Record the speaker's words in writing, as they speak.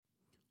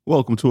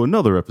Welcome to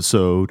another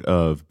episode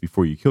of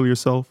Before You Kill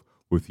Yourself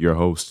with your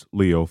host,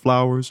 Leo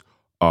Flowers.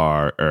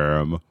 I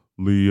am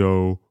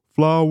Leo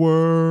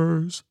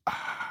Flowers.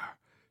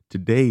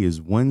 Today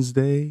is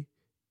Wednesday,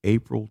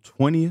 April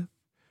 20th.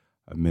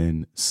 I'm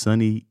in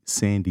sunny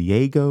San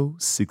Diego,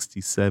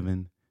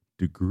 67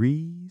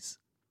 degrees,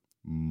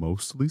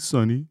 mostly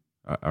sunny.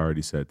 I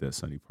already said that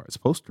sunny part. It's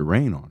supposed to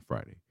rain on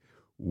Friday,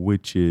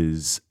 which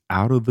is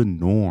out of the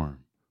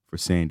norm for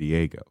San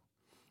Diego.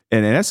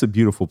 And that's a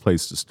beautiful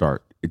place to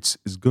start. It's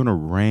going to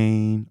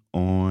rain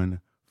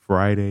on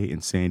Friday in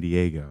San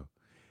Diego.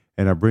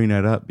 And I bring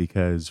that up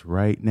because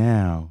right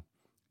now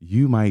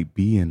you might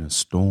be in a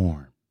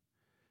storm.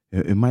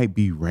 It might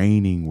be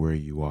raining where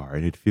you are,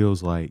 and it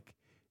feels like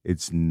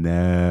it's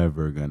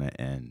never going to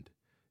end.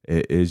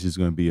 It's just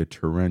going to be a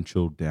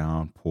torrential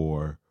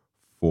downpour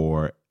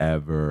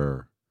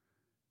forever.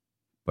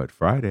 But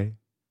Friday,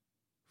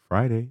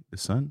 the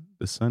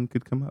sun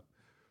could come up.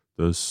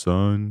 The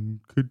sun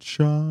could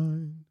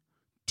shine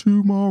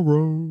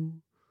tomorrow,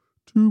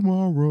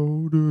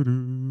 tomorrow.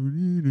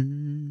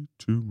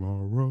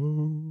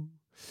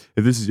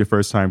 If this is your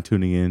first time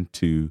tuning in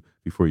to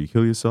Before You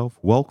Kill Yourself,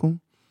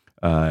 welcome.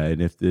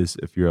 And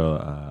if you're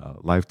a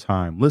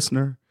lifetime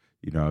listener,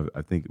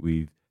 I think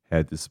we've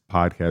had this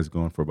podcast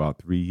going for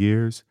about 3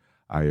 years.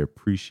 I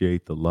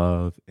appreciate the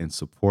love and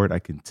support. I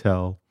can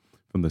tell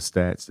from the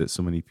stats that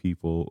so many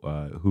people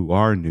who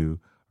are new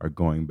are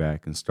going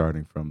back and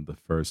starting from the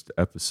first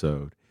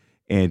episode.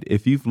 And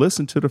if you've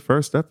listened to the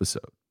first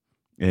episode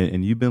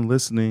and you've been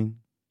listening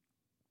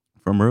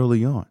from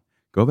early on,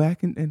 go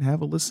back and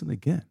have a listen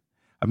again.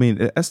 I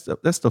mean, that's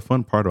the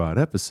fun part about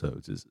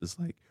episodes is it's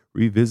like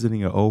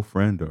revisiting an old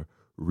friend or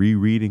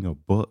rereading a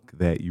book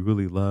that you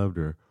really loved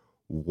or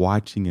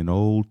watching an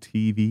old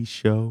TV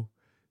show.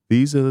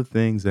 These are the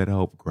things that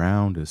help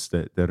ground us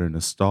that are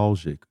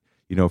nostalgic.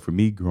 For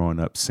me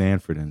growing up,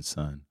 Sanford and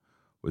Son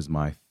was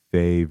my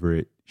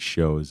favorite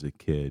show as a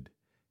kid.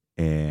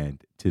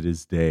 And to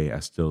this day, I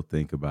still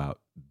think about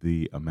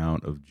the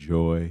amount of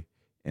joy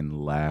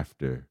and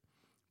laughter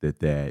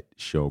that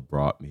show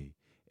brought me.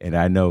 And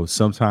I know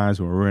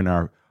sometimes when we're in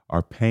our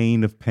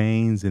pain of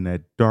pains and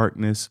that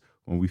darkness,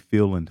 when we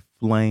feel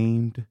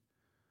inflamed,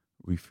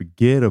 we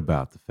forget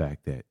about the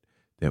fact that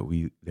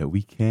we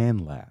can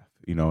laugh.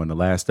 In the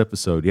last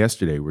episode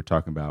yesterday, we were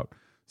talking about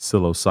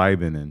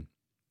psilocybin and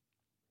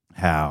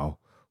how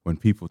when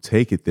people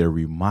take it, they're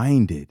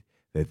reminded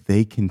that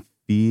they can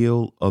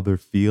feel other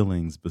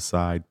feelings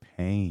beside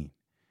pain.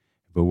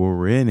 But when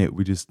we're in it,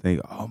 we just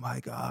think, oh my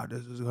God,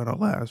 this is going to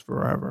last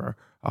forever.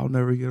 I'll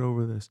never get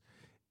over this.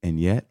 And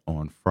yet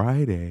on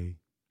Friday,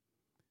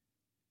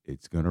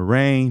 it's going to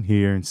rain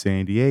here in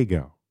San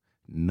Diego.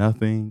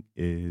 Nothing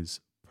is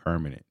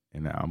permanent.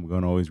 And I'm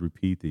going to always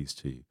repeat these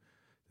to you.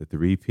 The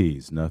 3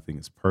 Ps, nothing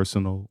is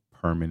personal,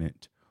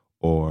 permanent,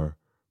 or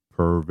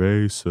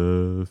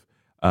pervasive.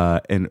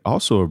 And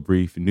also a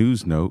brief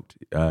news note,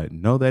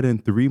 know that in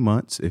 3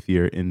 months, if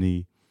you're in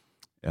the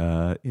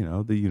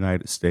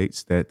United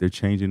States, that they're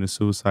changing the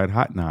suicide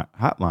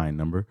hotline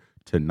number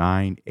to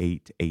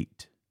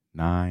 988.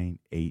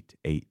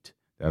 988.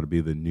 That'll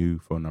be the new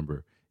phone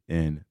number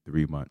in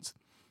 3 months.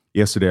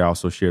 Yesterday, I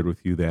also shared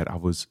with you that I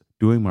was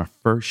doing my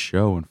first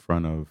show in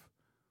front of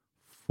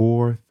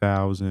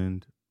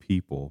 4,000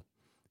 people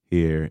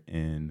here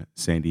in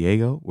San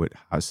Diego with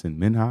Hasan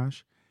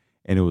Minhaj.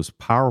 And it was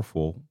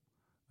powerful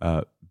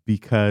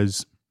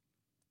because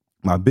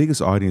my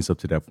biggest audience up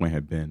to that point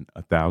had been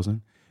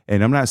 1,000.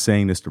 And I'm not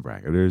saying this to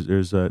brag.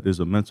 There's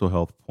a mental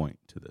health point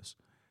to this.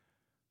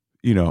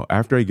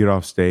 After I get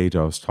off stage,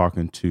 I was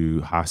talking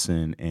to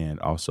Hasan and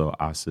also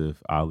Asif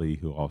Ali,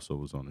 who also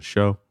was on the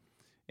show.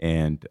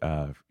 And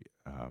I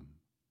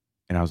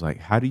was like,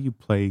 how do you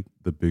play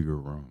the bigger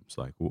rooms?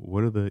 Like,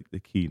 what are the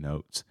key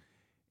notes?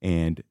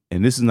 And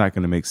this is not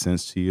going to make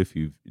sense to you if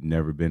you've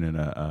never been in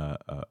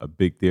a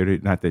big theater.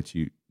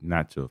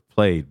 Not to have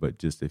played, but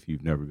just if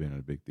you've never been in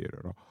a big theater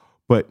at all.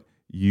 But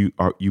you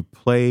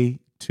play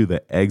to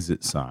the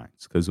exit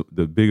signs, because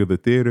the bigger the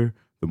theater,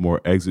 the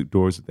more exit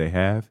doors that they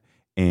have.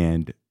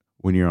 And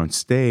when you're on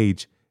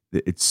stage,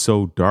 it's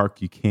so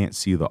dark you can't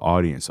see the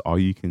audience. All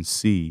you can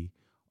see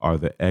are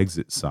the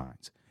exit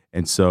signs.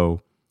 And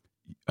so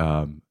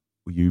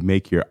you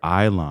make your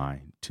eye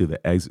line to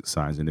the exit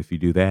signs. And if you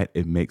do that,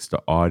 it makes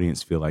the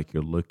audience feel like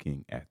you're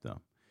looking at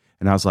them.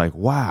 And I was like,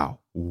 wow,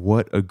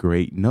 what a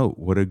great note.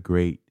 What a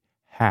great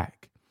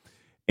hack.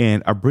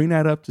 And I bring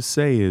that up to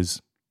say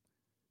is,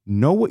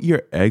 know what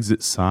your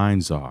exit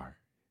signs are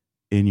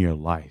in your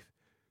life.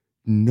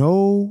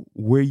 Know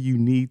where you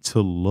need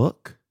to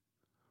look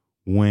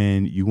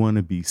when you want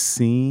to be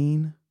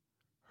seen,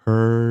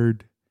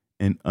 heard,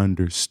 and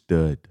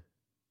understood.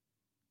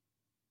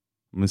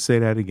 I'm going to say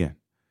that again.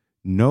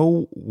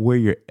 Know where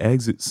your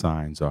exit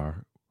signs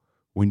are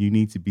when you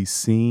need to be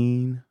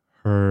seen,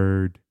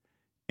 heard,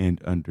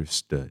 and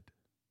understood.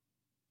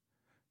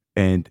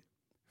 And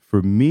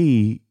for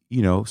me,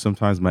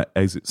 sometimes my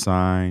exit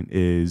sign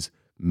is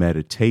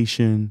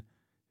meditation,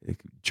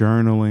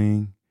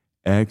 journaling,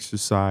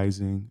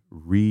 exercising,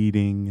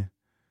 reading,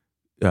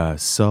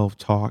 self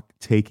talk,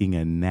 taking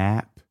a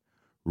nap,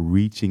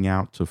 reaching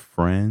out to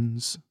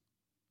friends,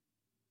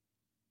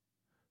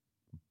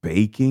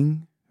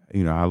 baking.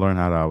 I learned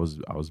how to,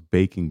 I was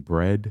baking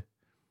bread.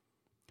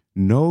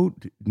 Know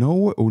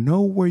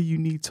where you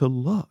need to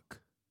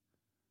look.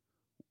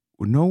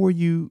 Know where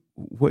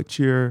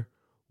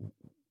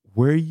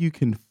you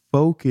can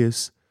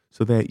focus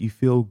so that you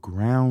feel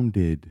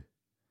grounded,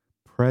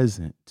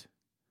 present,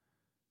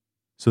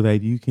 so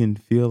that you can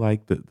feel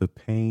like the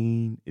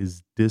pain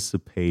is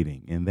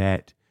dissipating and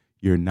that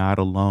you're not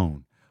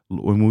alone.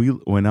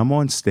 When I'm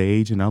on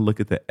stage and I look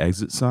at the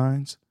exit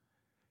signs,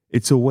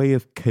 it's a way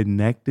of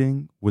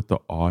connecting with the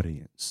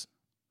audience,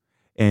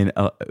 and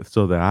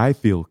so that I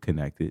feel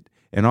connected,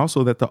 and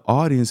also that the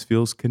audience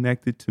feels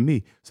connected to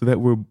me, so that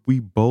we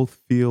both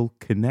feel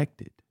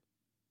connected.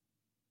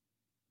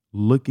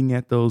 Looking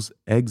at those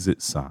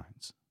exit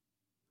signs,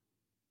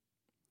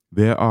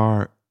 there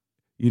are,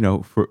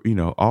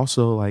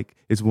 also, like,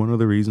 it's one of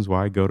the reasons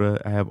why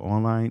I have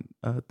online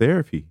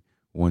therapy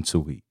once a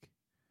week.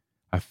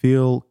 I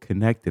feel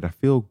connected. I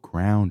feel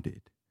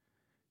grounded.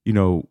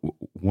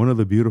 One of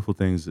the beautiful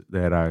things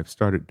that I've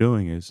started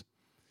doing is,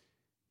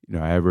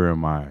 I have her in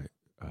my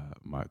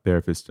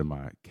therapist in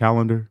my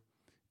calendar,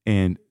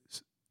 and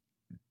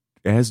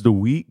as the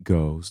week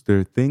goes, there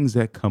are things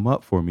that come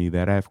up for me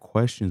that I have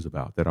questions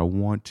about that I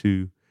want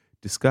to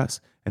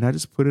discuss, and I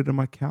just put it in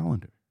my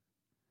calendar.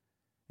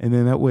 And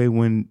then that way,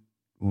 when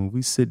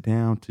we sit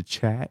down to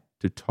chat,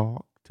 to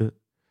talk,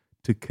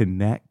 to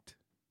connect,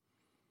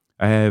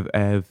 I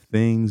have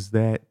things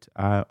that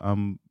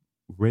I'm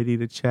ready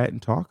to chat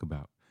and talk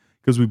about,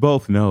 because we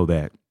both know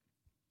that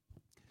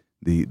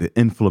the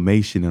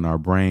inflammation in our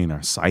brain,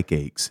 our psych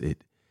aches,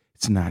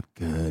 it's not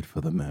good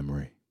for the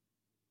memory.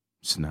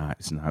 It's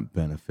not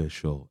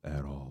beneficial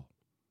at all.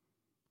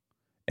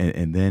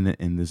 And then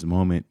in this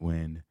moment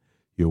when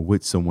you're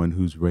with someone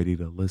who's ready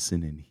to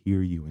listen and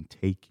hear you and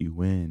take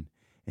you in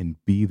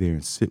and be there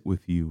and sit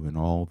with you and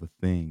all the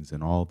things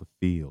and all the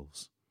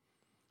feels,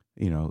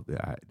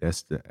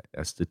 that's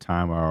the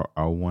time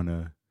I want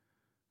to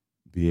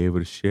be able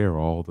to share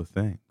all the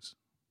things.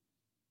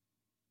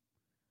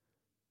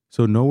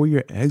 So know where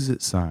your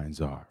exit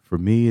signs are. For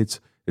me, it's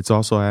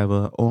also, I have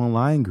an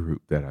online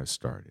group that I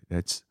started.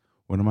 That's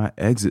one of my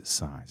exit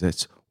signs.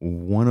 That's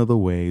one of the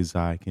ways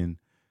I can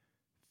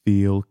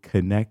feel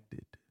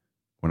connected.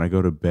 When I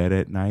go to bed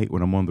at night,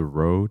 when I'm on the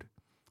road,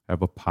 I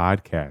have a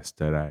podcast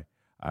that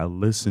I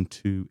listen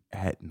to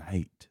at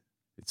night.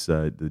 It's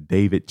the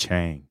David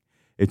Chang.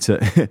 He's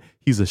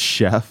a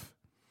chef.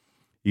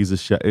 He's a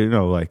chef.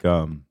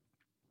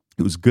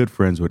 He was good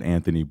friends with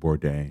Anthony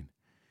Bourdain,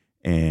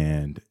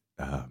 and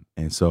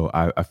so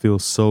I feel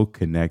so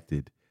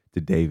connected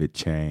to David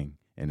Chang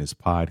and his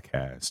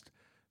podcast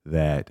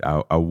that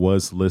I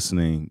was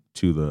listening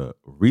to the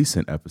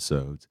recent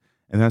episodes,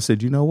 and I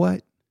said, you know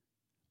what?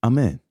 I'm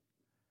in.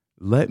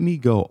 Let me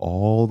go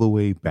all the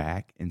way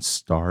back and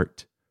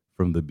start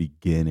from the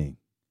beginning.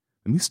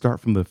 Let me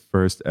start from the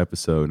first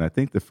episode. And I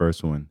think the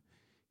first one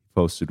he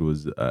posted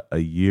was a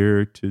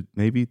year to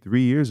maybe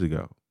 3 years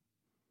ago.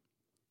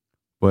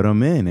 But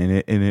I'm in,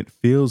 and it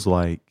feels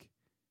like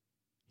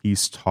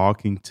he's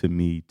talking to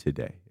me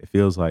today. It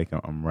feels like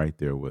I'm right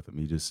there with him.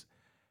 He just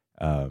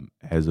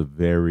has a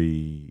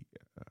very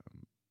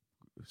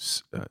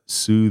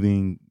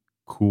soothing,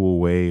 cool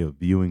way of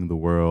viewing the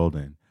world,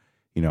 and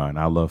and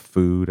I love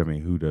food. I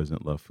mean, who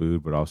doesn't love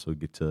food? But also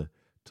get to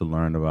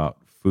learn about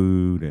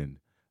food, and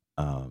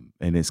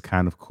it's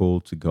kind of cool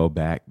to go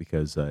back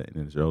because in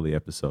his early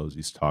episodes,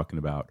 he's talking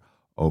about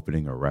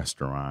opening a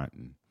restaurant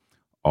and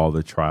all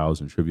the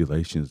trials and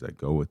tribulations that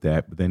go with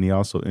that. But then he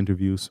also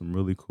interviews some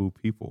really cool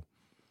people.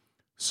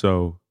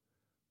 So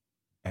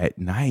at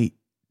night,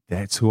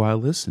 that's who I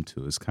listen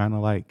to. It's kind of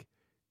like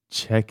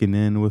checking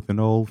in with an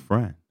old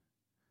friend,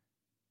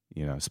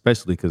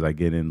 especially because I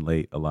get in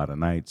late a lot of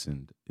nights,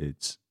 and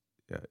it's,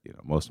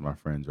 most of my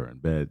friends are in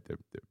bed. They're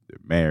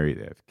married,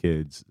 they have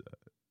kids,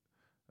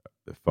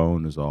 the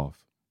phone is off.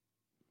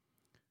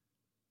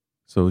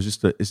 So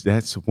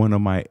that's one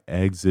of my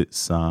exit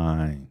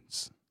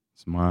signs.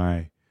 It's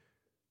my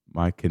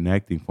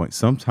connecting point.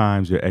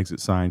 Sometimes your exit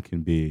sign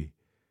can be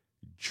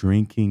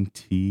drinking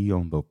tea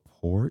on the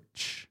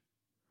porch.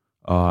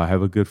 I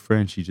have a good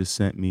friend. She just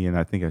sent me, and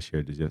I think I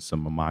shared this, just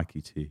some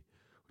Mamaki tea,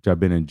 which I've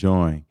been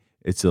enjoying.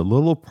 It's a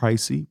little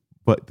pricey,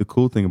 but the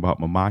cool thing about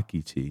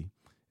Mamaki tea,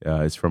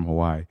 it's from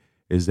Hawaii,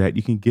 is that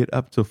you can get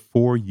up to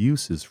 4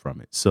 uses from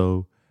it.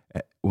 So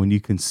when you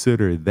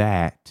consider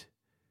that,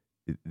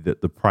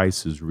 the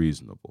price is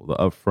reasonable. The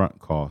upfront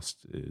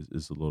cost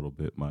is a little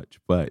bit much,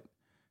 but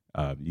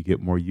you get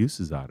more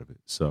uses out of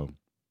it. So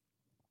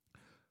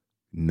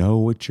know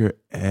what your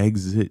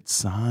exit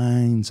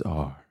signs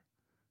are.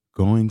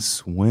 Going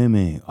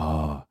swimming.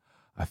 I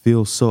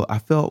feel so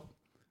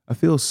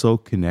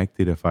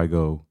connected if I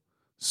go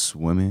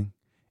swimming,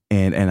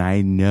 and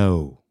I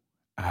know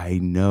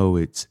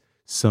it's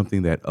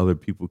something that other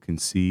people can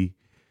see,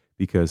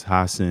 because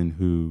Hassan,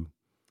 who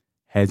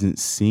hasn't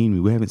seen me,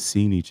 we haven't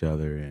seen each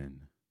other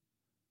in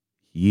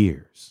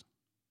years.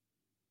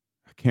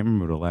 can't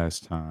remember the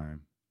last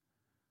time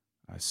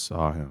I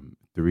saw him,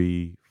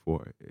 3,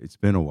 4. It's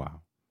been a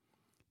while.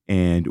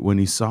 And when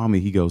he saw me,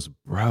 he goes,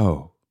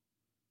 "Bro,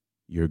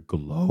 you're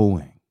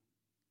glowing.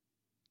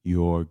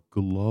 You're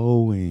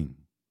glowing."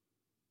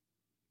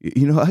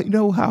 You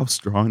know how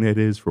strong that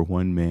is for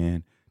one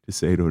man to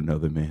say to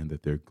another man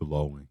that they're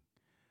glowing.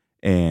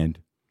 And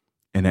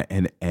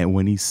and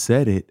when he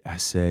said it, I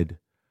said,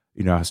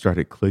 I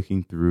started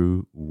clicking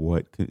through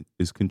what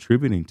is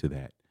contributing to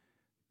that.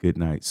 Good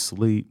night's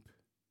sleep,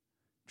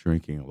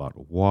 drinking a lot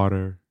of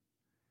water,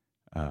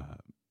 uh,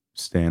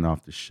 staying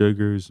off the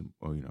sugars,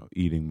 or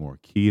eating more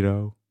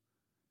keto,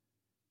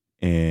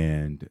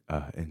 and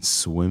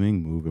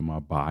swimming, moving my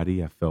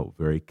body. I felt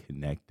very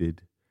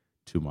connected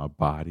to my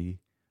body.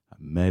 I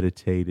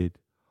meditated.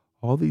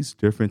 All these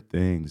different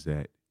things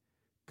that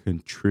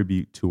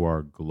contribute to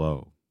our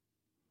glow.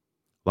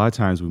 A lot of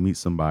times we meet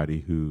somebody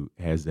who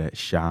has that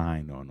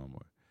shine on them,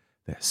 or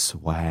that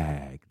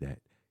swag, that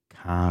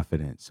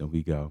confidence, and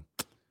we go,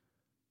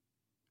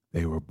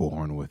 they were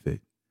born with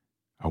it.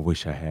 I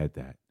wish I had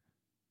that.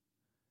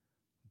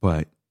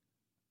 But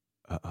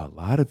a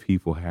lot of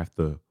people have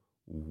to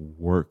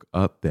work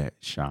up that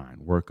shine,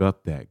 work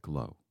up that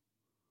glow,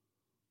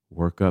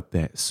 work up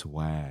that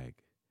swag,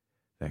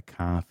 that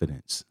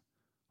confidence,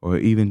 or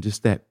even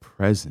just that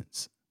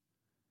presence.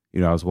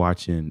 I was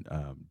watching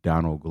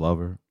Donald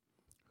Glover,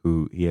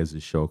 who he has a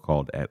show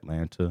called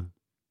Atlanta,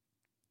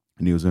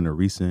 and he's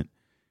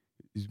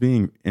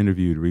being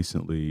interviewed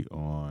recently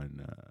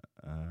on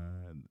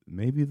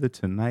maybe the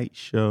Tonight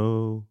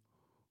Show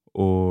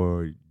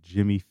or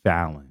Jimmy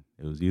Fallon.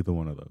 It was either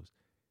one of those.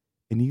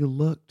 And he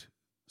looked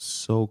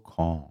so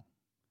calm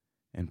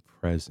and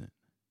present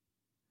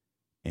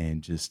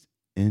and just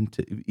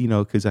into,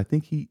 because I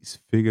think he's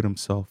figured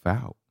himself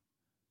out.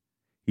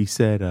 He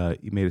said,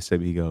 he made a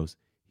statement, he goes,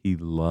 he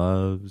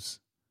loves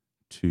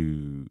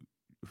to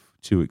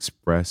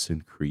express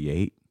and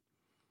create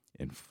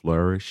and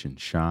flourish and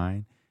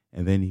shine.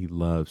 And then he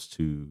loves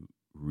to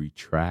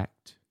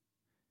retract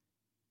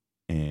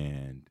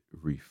and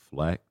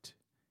reflect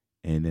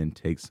and then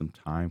take some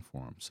time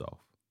for himself.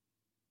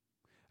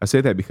 I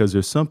say that because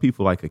there's some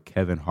people like a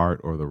Kevin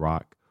Hart or The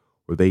Rock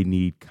where they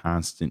need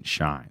constant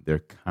shine. They're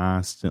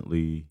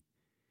constantly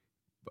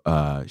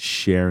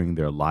sharing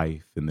their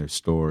life and their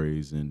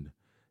stories and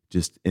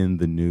just in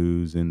the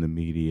news, in the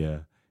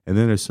media. And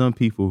then there's some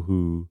people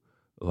who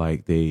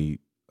like they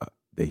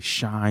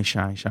shine.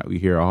 We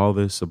hear all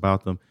this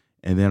about them,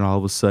 and then all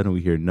of a sudden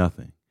we hear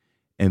nothing.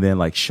 And then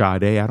like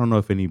Sade, I don't know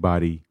if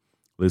anybody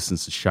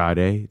listens to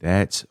Sade.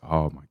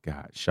 Oh my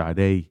God,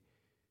 Sade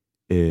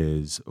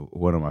is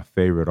one of my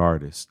favorite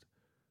artists.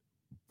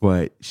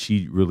 But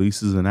she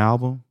releases an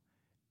album,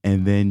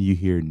 and then you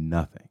hear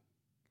nothing.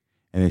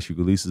 And then she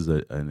releases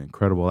an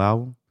incredible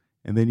album,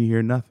 and then you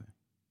hear nothing.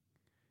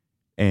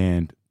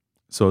 And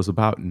so it's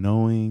about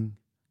knowing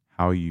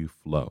how you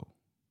flow.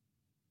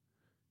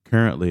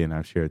 Currently, and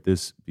I've shared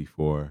this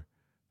before,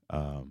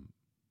 I've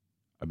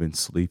been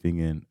sleeping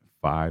in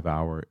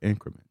 5-hour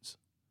increments.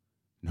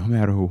 No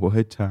matter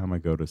what time I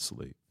go to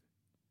sleep,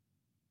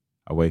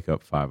 I wake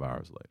up 5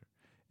 hours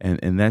later.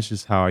 And that's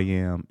just how I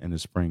am in the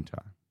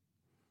springtime.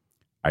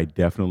 I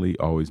definitely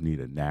always need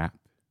a nap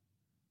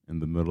in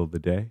the middle of the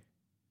day,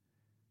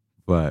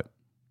 but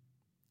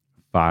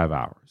 5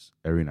 hours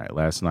every night.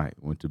 Last night,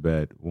 went to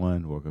bed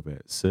 1, woke up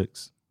at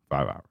 6,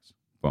 5 hours.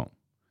 Boom.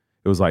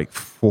 It was like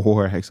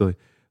 4, actually.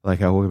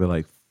 Like I woke up at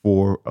like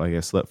 4, like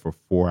I slept for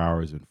 4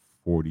 hours and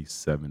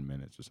 47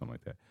 minutes or something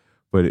like that.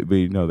 But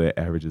that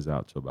averages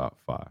out to about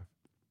 5.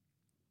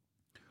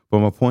 But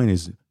my point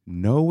is,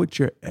 know what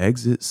your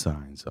exit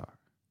signs are.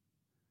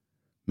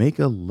 Make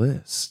a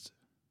list.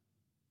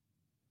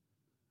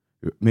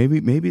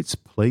 Maybe it's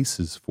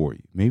places for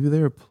you. Maybe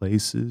there are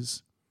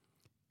places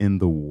in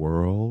the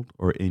world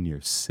or in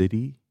your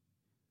city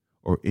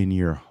or in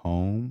your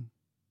home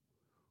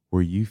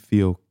where you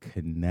feel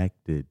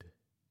connected,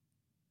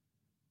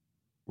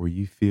 where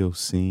you feel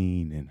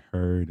seen and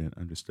heard and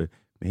understood.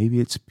 Maybe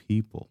it's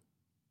people.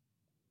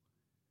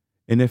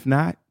 And if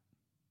not,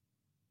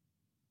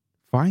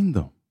 find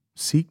them,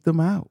 seek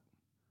them out.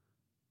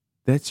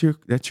 That's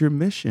your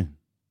mission.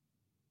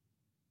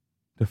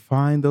 To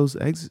find those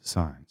exit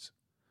signs,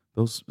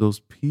 those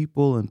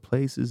people and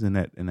places and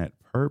that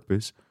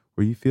purpose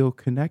where you feel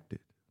connected.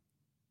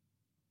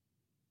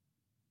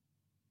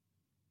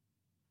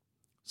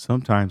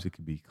 Sometimes it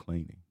could be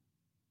cleaning.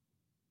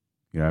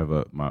 I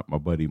have my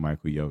buddy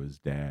Michael Yo, his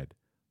dad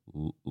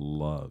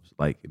loves,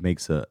 like, it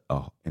makes an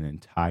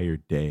entire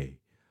day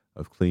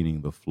of cleaning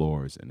the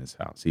floors in his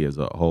house. He has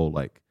a whole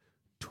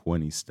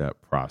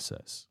 20-step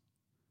process.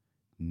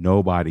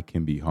 Nobody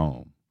can be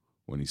home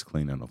when he's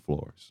cleaning the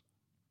floors.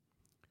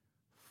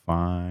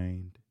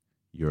 Find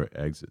your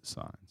exit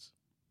signs.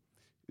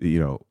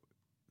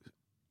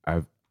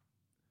 I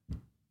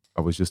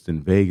was just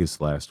in Vegas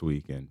last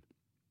week, and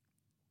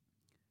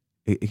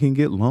it can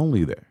get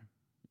lonely there.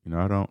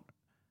 I don't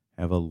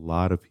have a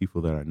lot of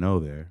people that I know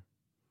there,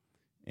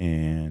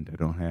 and I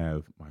don't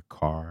have my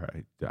car.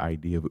 The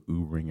idea of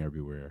Ubering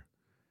everywhere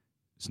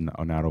It's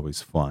not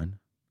always fun.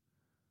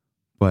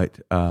 But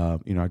I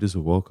just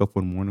woke up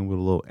one morning with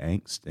a little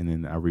angst, and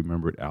then I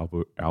remembered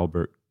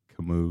Albert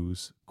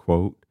Camus'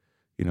 quote,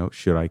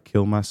 should I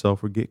kill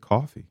myself or get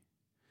coffee?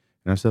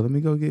 And I said, let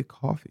me go get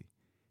coffee.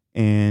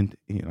 And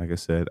like I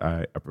said,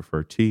 I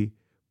prefer tea,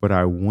 but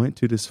I went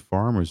to this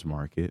farmer's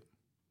market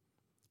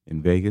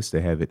in Vegas.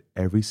 They have it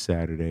every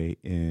Saturday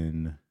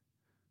in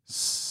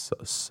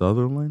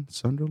Summerlin,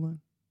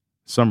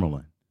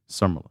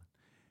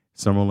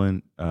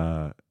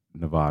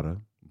 Nevada,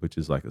 which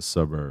is like a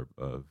suburb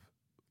of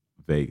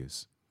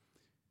Vegas.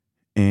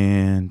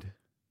 And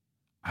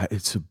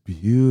it's a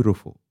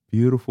beautiful,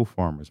 beautiful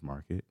farmer's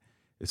market.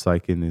 It's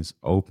like in this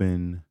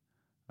open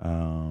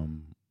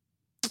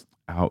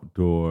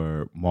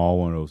outdoor mall,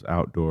 one of those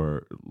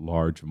outdoor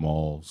large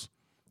malls,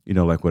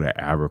 like with an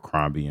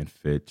Abercrombie and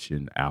Fitch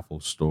and Apple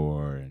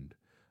Store and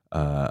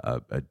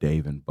a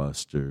Dave and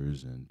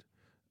Buster's and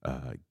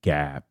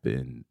Gap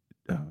and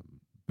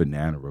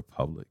Banana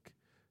Republic,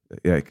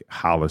 like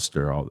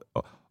Hollister,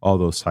 all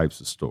those types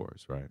of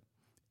stores, right?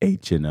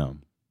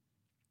 H&M.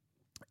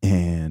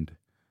 And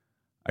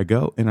I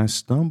go and I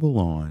stumble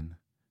on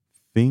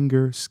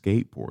finger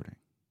skateboarding.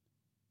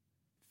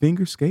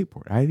 Finger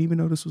skateboard. I didn't even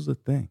know this was a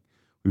thing.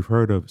 We've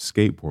heard of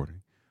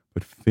skateboarding,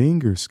 but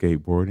finger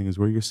skateboarding is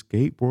where you're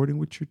skateboarding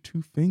with your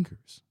two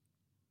fingers.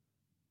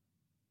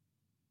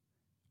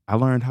 I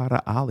learned how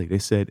to ollie. They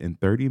said in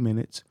 30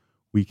 minutes,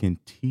 we can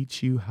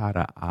teach you how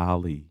to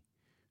ollie.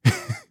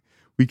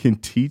 We can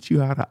teach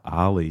you how to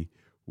ollie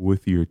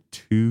with your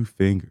two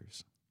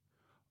fingers.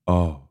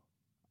 Oh,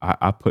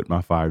 I put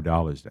my $5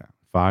 down.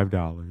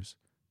 $5,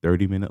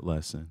 30-minute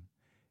lesson.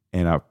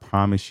 And I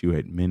promise you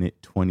at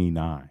minute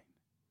 29,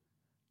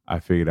 I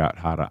figured out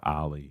how to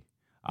ollie.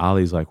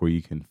 Ollie is like where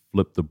you can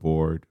flip the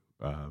board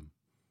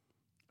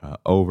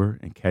over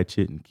and catch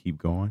it and keep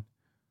going.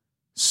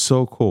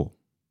 So cool.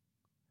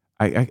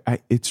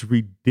 It's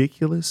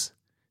ridiculous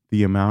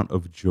the amount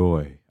of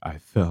joy I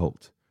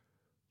felt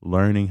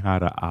learning how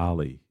to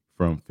ollie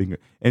from finger.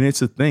 And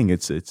it's a thing.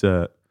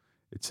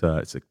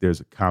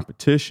 There's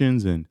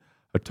competitions, and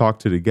I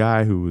talked to the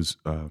guy who was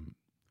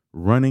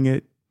running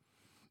it,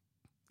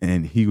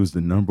 and he was the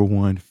number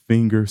one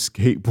finger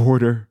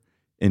skateboarder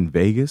in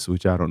Vegas,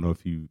 which I don't know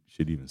if you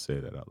should even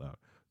say that out loud.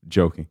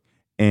 Joking.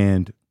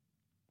 And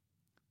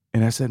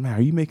I said, man,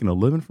 are you making a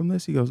living from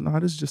this? He goes, no,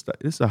 this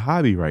is a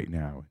hobby right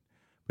now.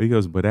 But he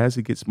goes, but as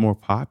it gets more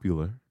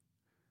popular,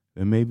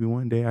 then maybe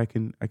one day I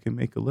can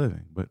make a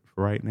living. But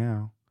for right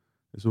now,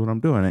 this is what I'm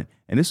doing.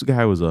 And this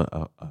guy was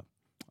a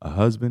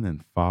husband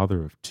and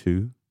father of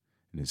two,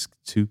 and his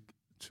two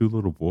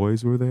little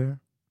boys were there.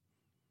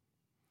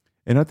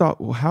 And I thought,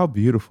 well, how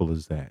beautiful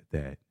is that?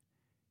 That,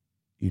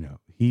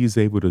 he's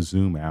able to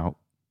zoom out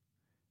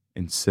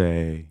and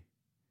say,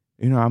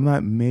 I'm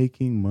not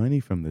making money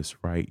from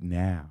this right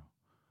now,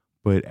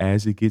 but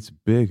as it gets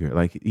bigger,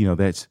 like,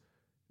 that's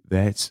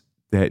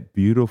that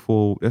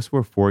beautiful. That's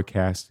where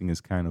forecasting is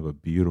kind of a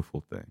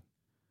beautiful thing,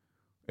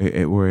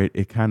 where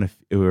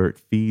it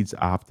feeds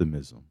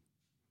optimism.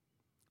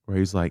 Where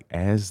he's like,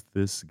 as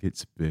this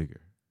gets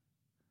bigger,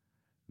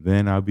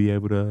 then I'll be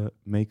able to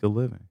make a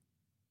living.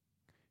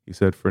 He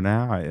said, for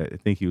now, I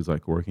think he was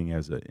like working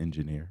as an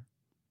engineer,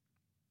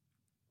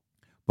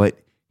 but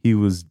he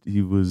was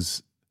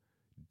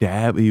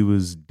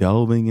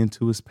delving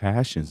into his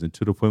passions, and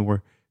to the point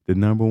where the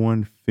number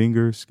one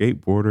finger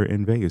skateboarder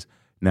in Vegas.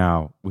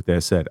 Now, with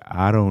that said,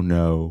 I don't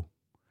know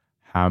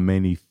how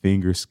many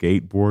finger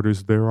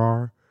skateboarders there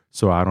are,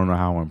 so I don't know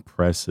how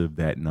impressive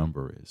that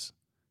number is.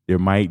 There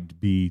might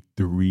be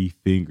 3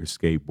 finger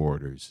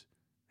skateboarders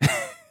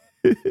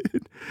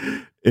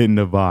in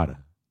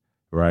Nevada,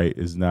 right?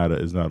 It's not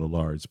a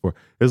large sport.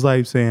 It's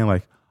like saying,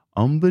 like,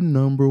 I'm the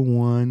number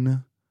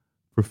one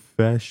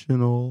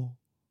professional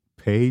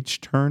page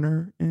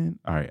turner in.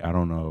 All right, I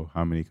don't know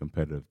how many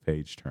competitive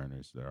page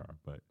turners there are,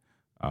 but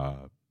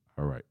all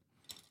right.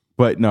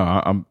 But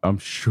no, I'm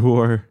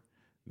sure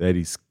that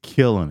he's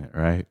killing it,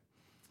 right?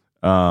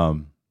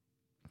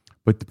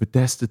 But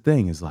that's the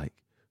thing, is like,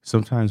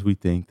 sometimes we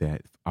think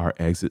that our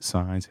exit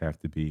signs have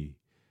to be,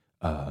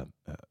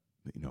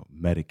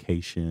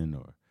 medication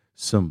or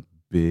some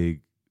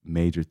big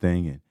major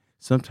thing, and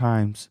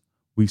sometimes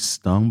we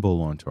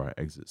stumble onto our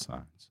exit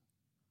signs.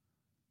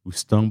 We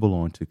stumble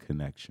onto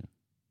connection.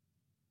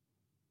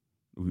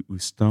 We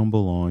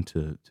stumble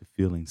onto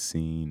feeling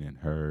seen and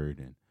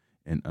heard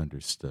and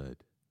understood.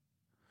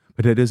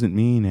 But that doesn't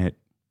mean that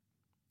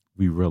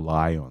we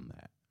rely on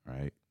that,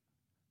 right?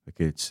 Like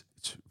it's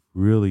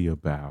really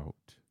about.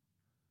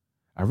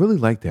 I really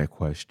like that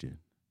question.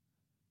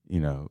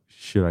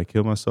 Should I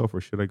kill myself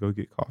or should I go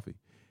get coffee?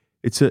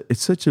 It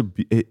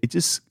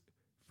just,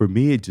 for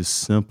me, it just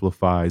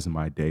simplifies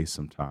my day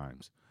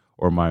sometimes,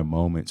 or my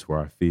moments where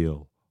I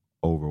feel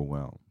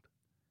overwhelmed.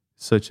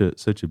 Such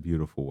a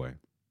beautiful way.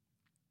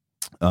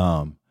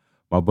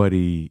 My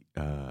buddy,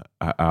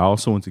 I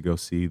also went to go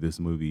see this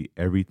movie,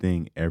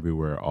 Everything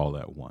Everywhere All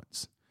at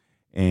Once.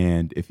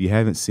 And if you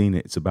haven't seen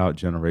it, it's about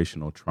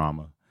generational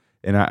trauma.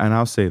 And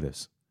I'll say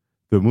this.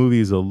 The movie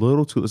is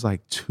it's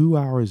like 2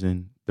 hours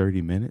and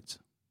 30 minutes.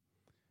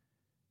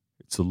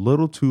 It's a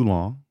little too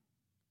long.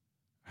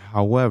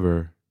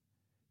 However,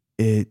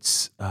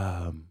 it's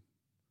um,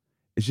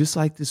 it's just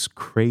like this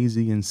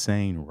crazy,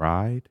 insane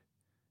ride.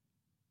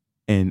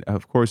 And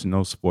of course,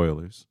 no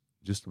spoilers,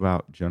 just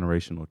about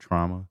generational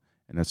trauma.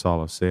 And that's all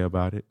I'll say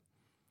about it.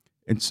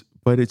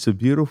 But it's a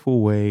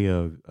beautiful way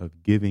of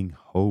giving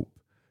hope,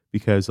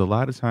 because a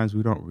lot of times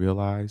we don't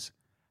realize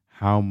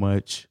how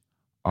much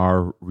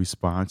our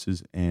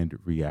responses and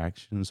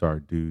reactions are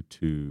due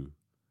to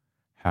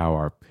how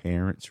our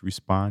parents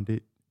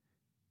responded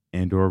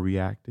and or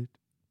reacted.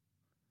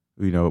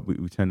 We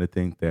tend to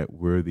think that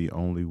we're the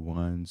only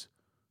ones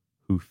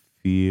who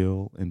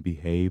feel and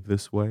behave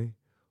this way,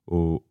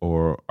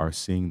 or are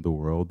seeing the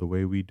world the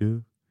way we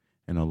do.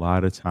 And a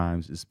lot of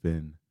times it's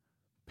been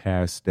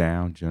passed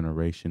down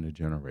generation to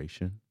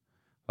generation,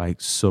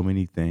 like so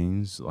many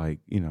things, like,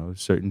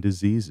 certain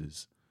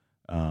diseases,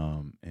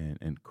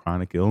 and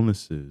chronic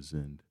illnesses,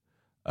 and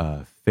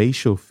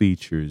facial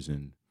features,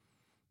 and,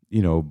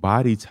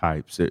 body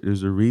types.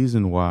 There's a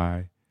reason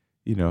why,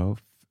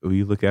 when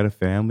you look at a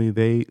family,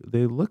 they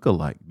look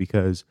alike,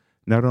 because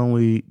not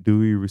only do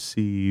we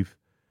receive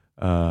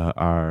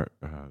our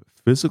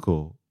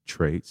physical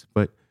traits,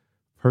 but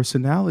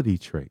personality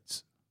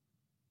traits.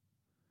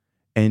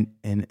 And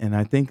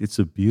I think it's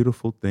a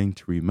beautiful thing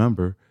to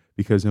remember,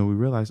 because then we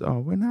realize,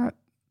 oh,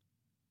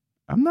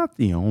 I'm not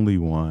the only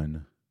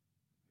one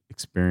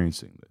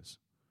experiencing this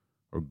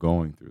or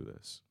going through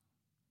this.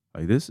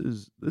 Like, this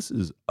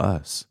is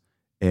us.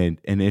 And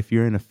if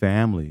you're in a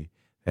family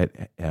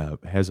that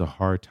has a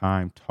hard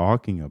time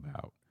talking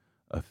about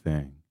a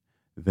thing,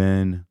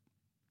 then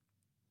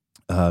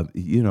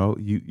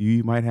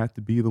you might have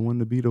to be the one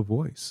to be the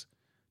voice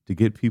to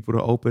get people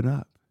to open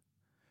up.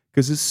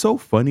 Because it's so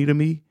funny to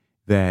me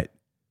that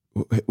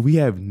we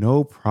have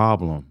no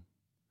problem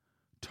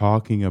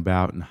talking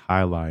about and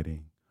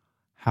highlighting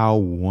how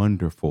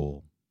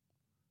wonderful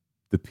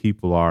the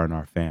people are in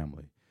our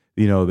family.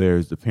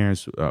 There's the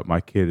parents.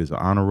 My kid is an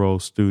honor roll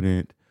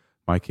student.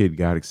 My kid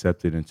got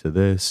accepted into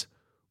this.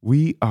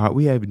 We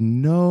have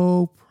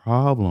no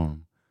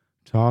problem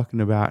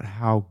talking about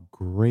how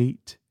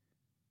great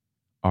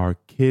our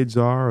kids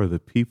are, or the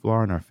people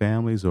are in our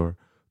families, or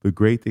the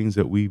great things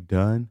that we've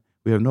done.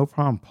 We have no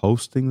problem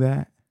posting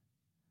that,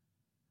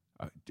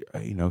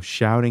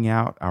 shouting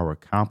out our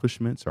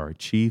accomplishments, our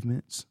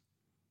achievements.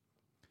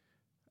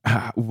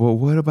 Well,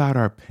 what about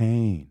our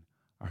pain,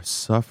 our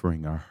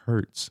suffering, our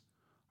hurts,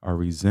 our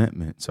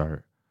resentments,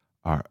 our,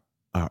 our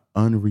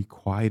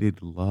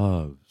unrequited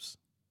loves?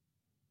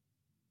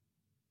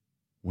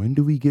 When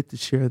do we get to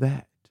share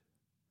that?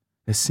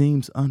 It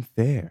seems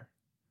unfair.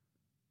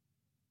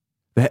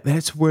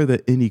 That's where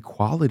the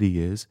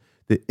inequality is.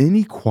 The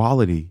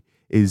inequality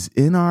is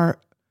in our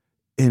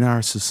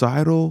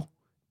societal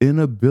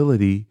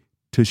inability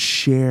to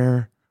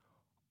share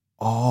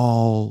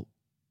all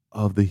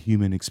of the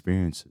human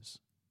experiences,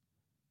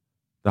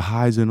 the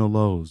highs and the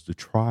lows, the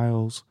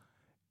trials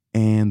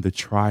and the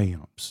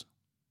triumphs,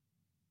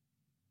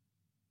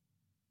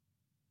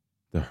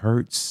 the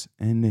hurts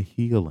and the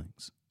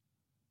healings.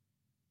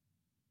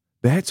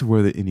 That's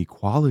where the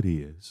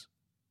inequality is.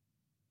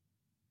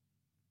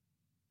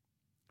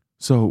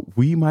 So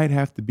we might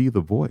have to be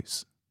the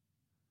voice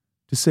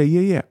to say,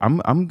 yeah,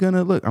 I'm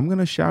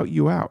gonna shout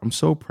you out. I'm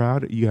so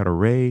proud that you got a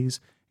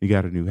raise, you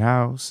got a new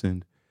house,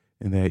 and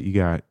that you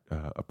got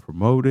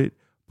promoted.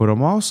 But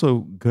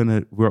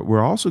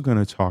we're also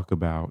gonna talk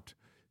about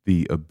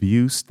the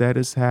abuse that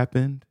has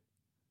happened,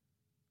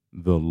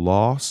 the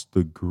loss,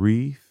 the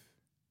grief,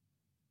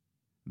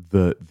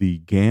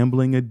 the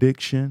gambling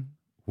addiction,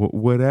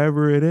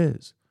 whatever it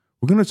is.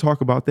 We're gonna talk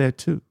about that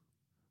too.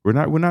 We're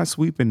not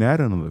sweeping that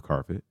under the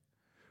carpet.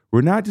 We're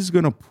not just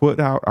going to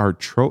put out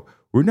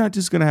we're not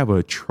just going to have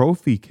a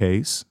trophy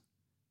case.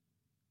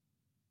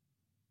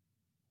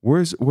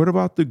 What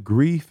about the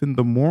grief and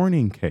the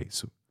mourning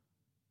case?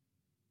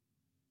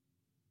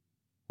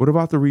 What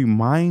about the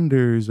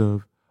reminders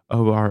of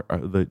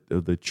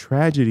the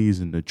tragedies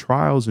and the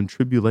trials and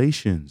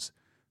tribulations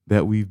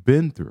that we've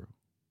been through?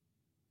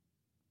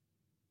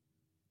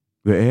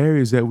 The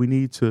areas that we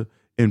need to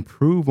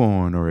improve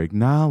on or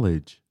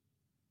acknowledge.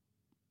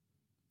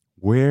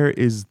 Where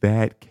is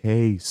that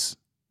case?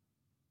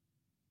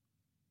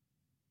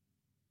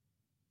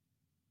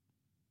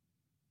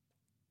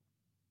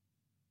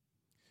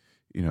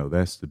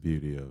 That's the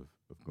beauty of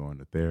going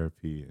to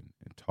therapy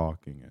and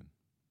talking, and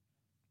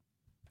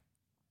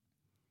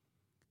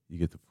you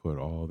get to put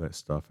all that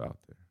stuff out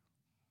there.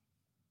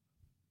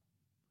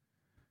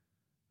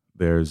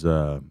 There's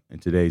in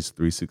today's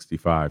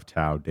 365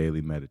 Tao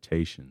Daily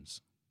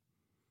Meditations,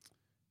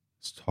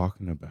 it's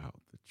talking about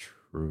the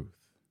truth.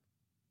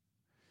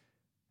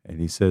 And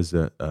he says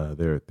that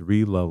there are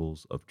 3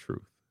 levels of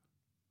truth.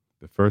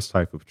 The first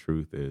type of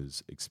truth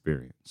is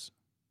experience.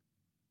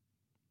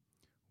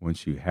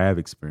 Once you have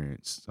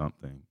experienced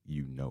something,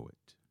 you know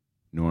it.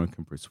 No one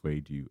can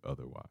persuade you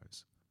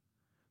otherwise.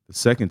 The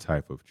second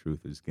type of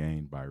truth is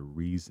gained by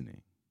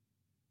reasoning.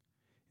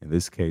 In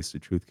this case, the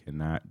truth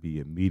cannot be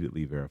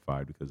immediately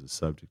verified because the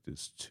subject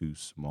is too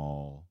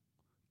small,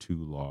 too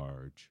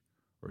large,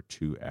 or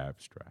too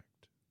abstract.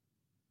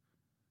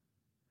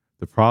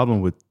 The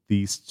problem with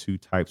these two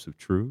types of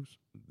truths,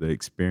 the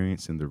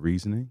experience and the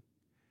reasoning,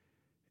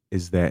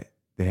 is that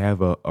they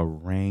have a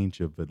range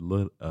of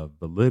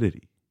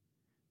validity.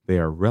 They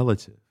are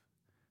relative.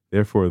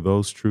 Therefore,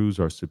 those truths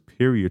are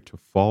superior to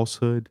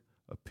falsehood,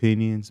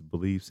 opinions,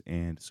 beliefs,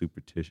 and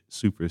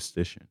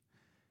superstition.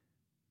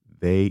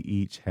 They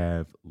each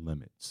have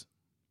limits.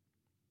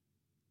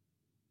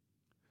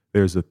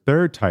 There's a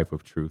third type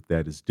of truth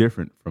that is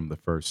different from the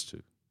first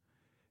two,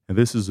 and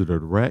this is a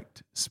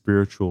direct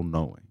spiritual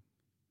knowing,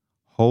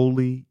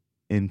 wholly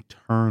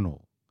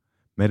internal.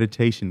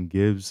 Meditation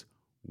gives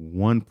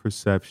one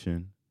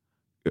perception.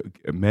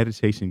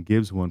 Meditation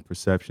gives one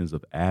perceptions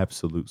of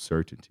absolute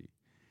certainty.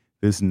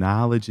 This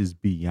knowledge is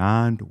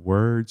beyond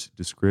words,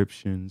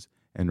 descriptions,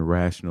 and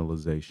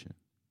rationalization.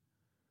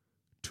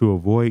 To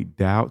avoid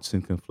doubts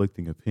and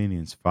conflicting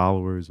opinions,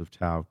 followers of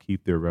Tao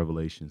keep their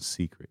revelations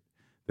secret.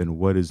 Then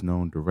what is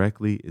known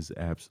directly is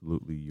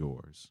absolutely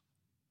yours.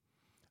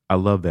 I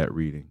love that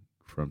reading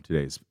from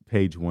today's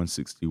page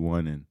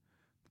 161 and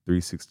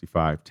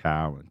 365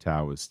 Tao, and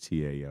Tao is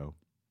Tao,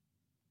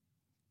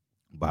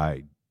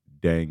 by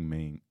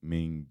Dang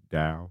Ming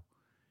Dao.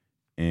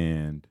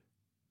 And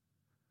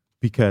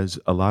because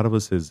a lot of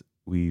us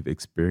we've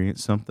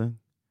experienced something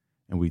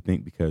and we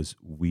think because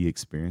we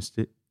experienced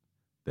it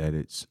that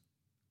it's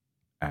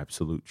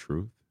absolute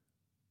truth.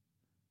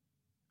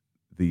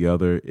 The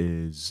other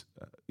is,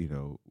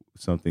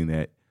 something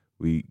that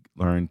we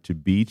learn to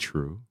be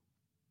true,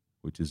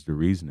 which is the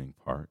reasoning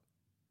part.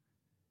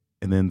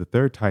 And then the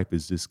third type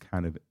is this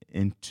kind of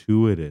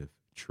intuitive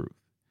truth.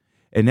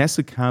 And that's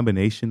a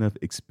combination of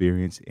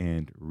experience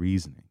and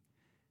reasoning.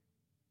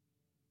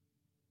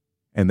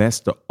 And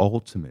that's the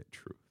ultimate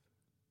truth.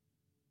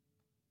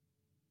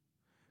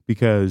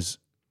 Because,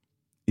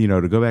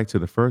 to go back to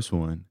the first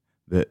one,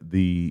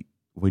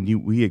 when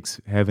we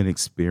have an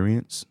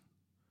experience,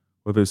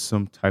 whether it's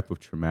some type of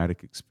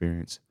traumatic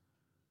experience,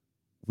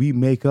 we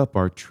make up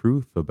our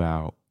truth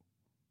about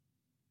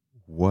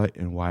what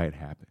and why it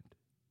happened.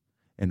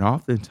 And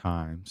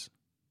oftentimes,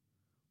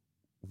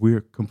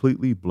 we're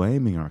completely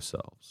blaming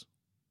ourselves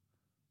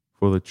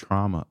for the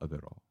trauma of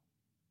it all,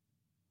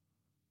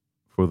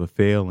 for the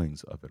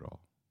failings of it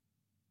all.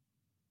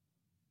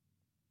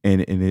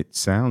 And it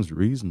sounds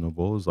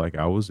reasonable. It's like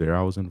I was there,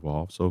 I was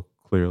involved, so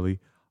clearly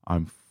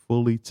I'm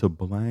fully to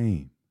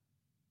blame.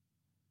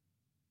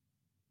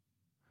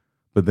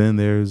 But then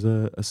there's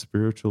a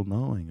spiritual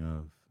knowing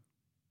of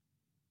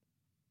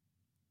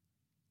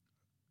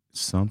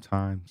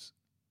sometimes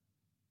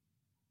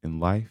in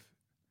life,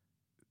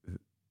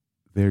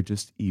 they're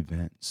just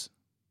events.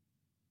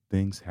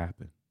 Things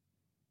happen.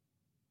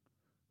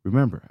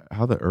 Remember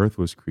how the earth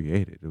was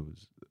created. It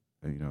was,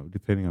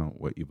 depending on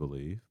what you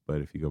believe,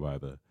 but if you go by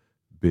the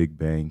Big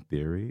Bang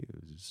Theory, it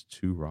was just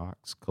two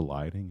rocks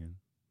colliding, and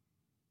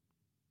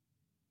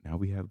now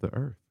we have the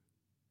earth.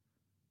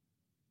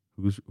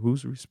 Who's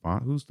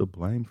to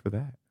blame for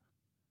that?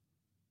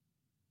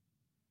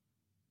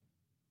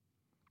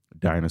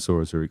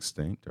 Dinosaurs are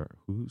extinct, or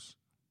who's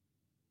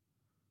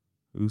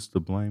to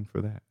blame for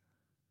that?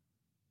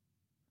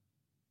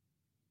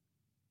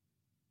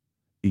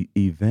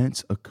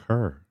 Events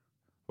occur.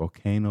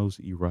 Volcanoes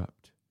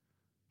erupt.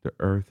 The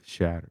earth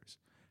shatters.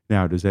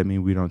 Now, does that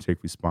mean we don't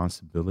take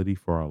responsibility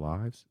for our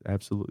lives?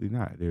 Absolutely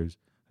not. There's,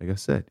 like I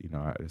said,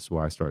 that's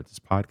why I started this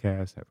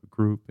podcast, have a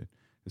group, and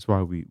that's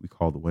why we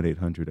call the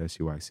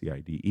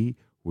 1-800-SUICIDE,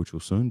 which will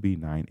soon be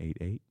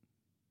 988.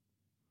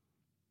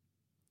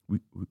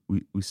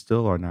 We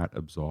still are not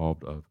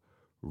absolved of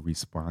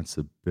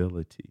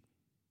responsibility,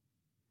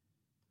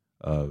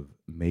 of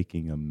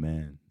making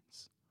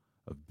amends,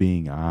 of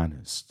being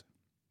honest,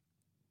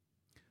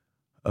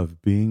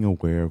 of being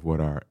aware of what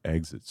our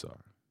exits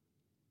are.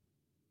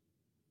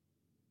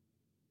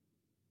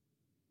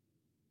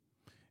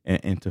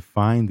 And to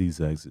find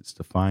these exits,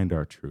 to find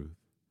our truth,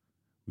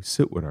 we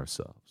sit with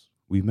ourselves.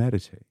 We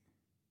meditate.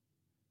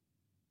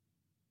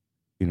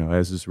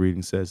 As this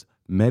reading says,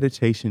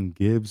 meditation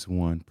gives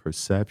one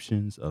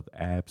perceptions of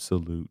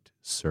absolute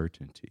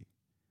certainty.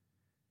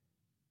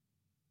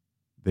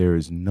 There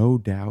is no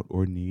doubt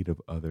or need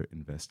of other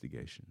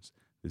investigations.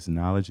 This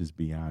knowledge is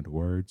beyond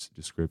words,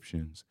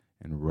 descriptions,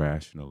 and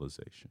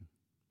rationalization.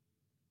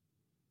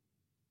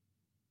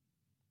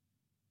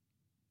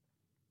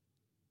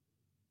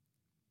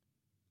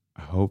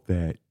 I hope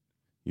that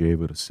you're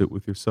able to sit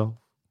with yourself,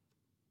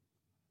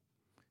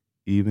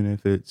 even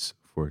if it's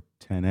for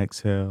 10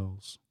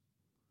 exhales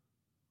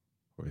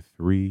or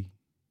 3,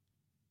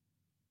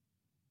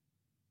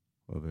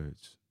 whether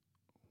it's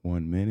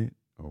 1 minute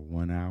or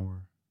 1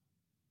 hour.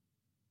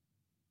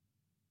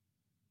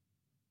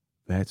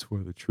 That's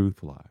where the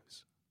truth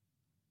lies,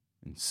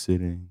 in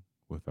sitting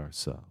with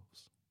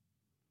ourselves.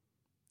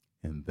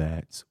 And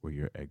that's where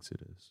your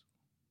exit is.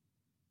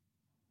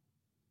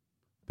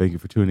 Thank you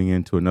for tuning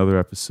in to another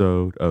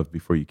episode of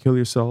Before You Kill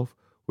Yourself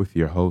with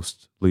your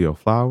host, Leo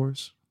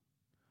Flowers.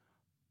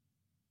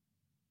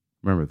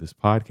 Remember, this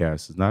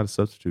podcast is not a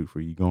substitute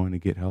for you going to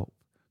get help.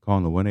 Call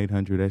on the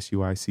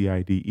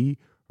 1-800-SUICIDE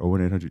or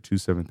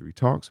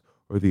 1-800-273-TALKS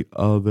or the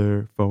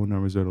other phone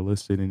numbers that are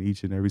listed in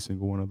each and every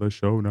single one of the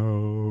show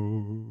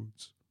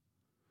notes.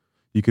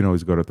 You can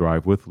always go to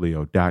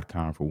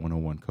thrivewithleo.com for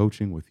one-on-one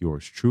coaching with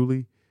yours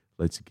truly.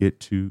 Let's get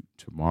to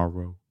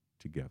tomorrow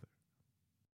together.